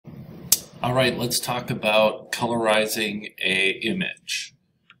All right, let's talk about colorizing a image.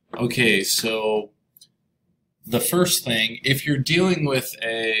 Okay, so the first thing, if you're dealing with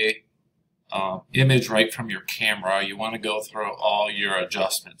a image right from your camera, you want to go through all your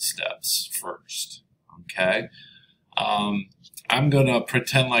adjustment steps first. Okay, I'm going to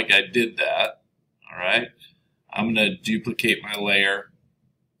pretend like I did that. All right, I'm going to duplicate my layer.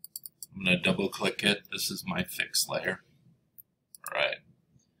 I'm going to double click it. This is my fixed layer. All right.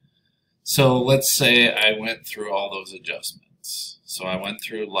 So let's say I went through all those adjustments. So I went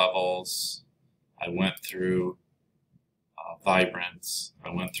through levels, I went through vibrance,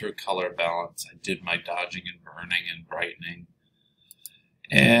 I went through color balance, I did my dodging and burning and brightening,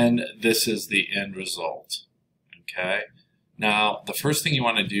 and this is the end result. Okay. Now the first thing you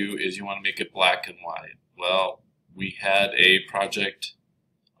want to do is you want to make it black and white. Well, we had a project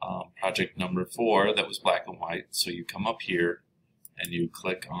number 4 that was black and white, so you come up here and you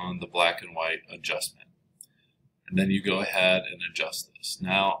click on the black and white adjustment. And then you go ahead and adjust this.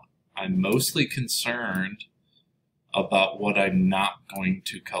 Now, I'm mostly concerned about what I'm not going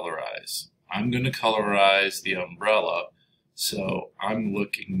to colorize. I'm going to colorize the umbrella, so I'm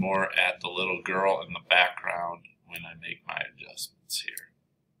looking more at the little girl in the background when I make my adjustments here.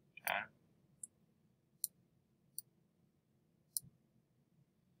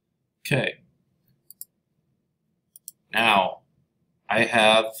 Okay. Now, I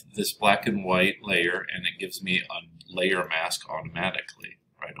have this black and white layer, and it gives me a layer mask automatically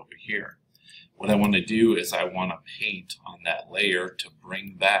right over here. What I want to do is I want to paint on that layer to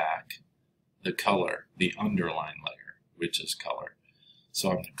bring back the color, the underline layer, which is color. So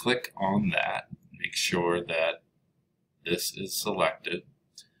I'm going to click on that, make sure that this is selected,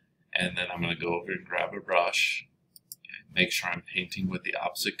 and then I'm going to go over and grab a brush, make sure I'm painting with the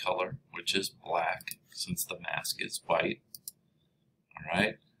opposite color, which is black, since the mask is white.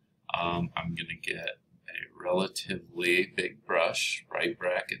 Alright, I'm going to get a relatively big brush. Right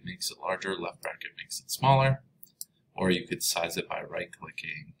bracket makes it larger, left bracket makes it smaller. Or you could size it by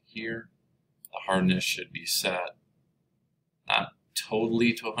right-clicking here. The hardness should be set not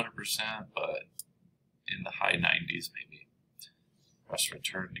totally to 100%, but in the high 90s maybe. Press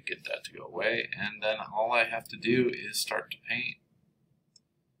return to get that to go away, and then all I have to do is start to paint.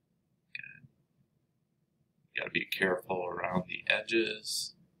 You got to be careful around the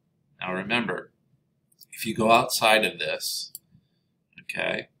edges. Now remember, if you go outside of this,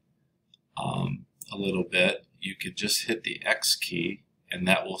 okay, a little bit, you could just hit the X key, and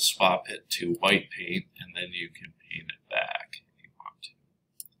that will swap it to white paint, and then you can paint it back if you want to.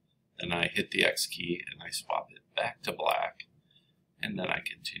 Then I hit the X key, and I swap it back to black, and then I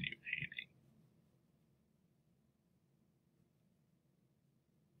continue painting.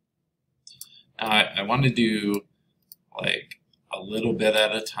 Now I want to do like a little bit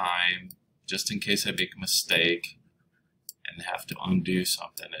at a time, just in case I make a mistake and have to undo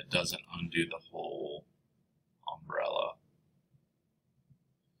something. It doesn't undo the whole umbrella.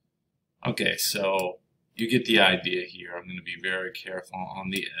 Okay, so you get the idea here. I'm going to be very careful on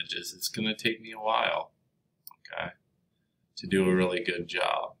the edges. It's going to take me a while, okay, to do a really good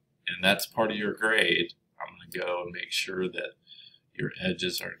job. And that's part of your grade. I'm going to go and make sure that your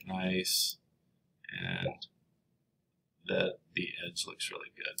edges are nice and that the edge looks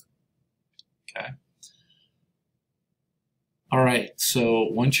really good. Okay. All right, so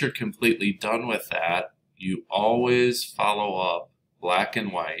once you're completely done with that, you always follow up black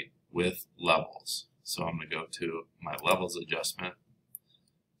and white with levels. So I'm going to go to my levels adjustment.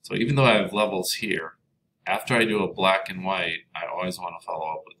 So even though I have levels here, after I do a black and white, I always want to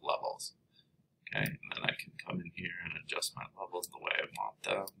follow up with levels. Okay, and then I can come in here and adjust my levels the way I want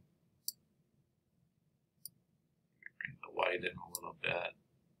them. Bring the white in a little bit,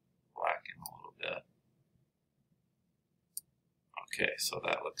 black in a little bit. Okay, so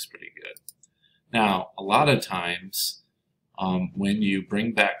that looks pretty good. Now, a lot of times, when you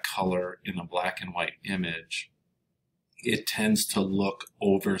bring back color in a black and white image, it tends to look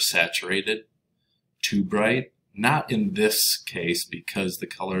oversaturated, too bright. Not in this case, because the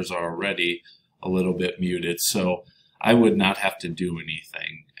colors are already a little bit muted, so I would not have to do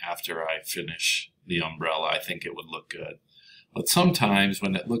anything after I finish the umbrella. I think it would look good. But sometimes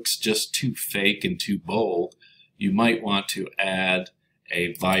when it looks just too fake and too bold, you might want to add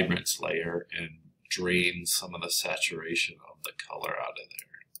a vibrance layer and drain some of the saturation of the color out of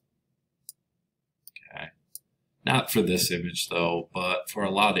there. Okay. Not for this image though, but for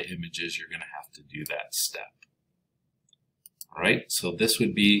a lot of images you're going to have to do that step. All right, so this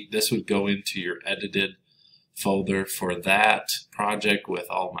would go into your edited folder for that project with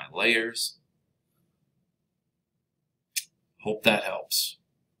all my layers. Hope that helps.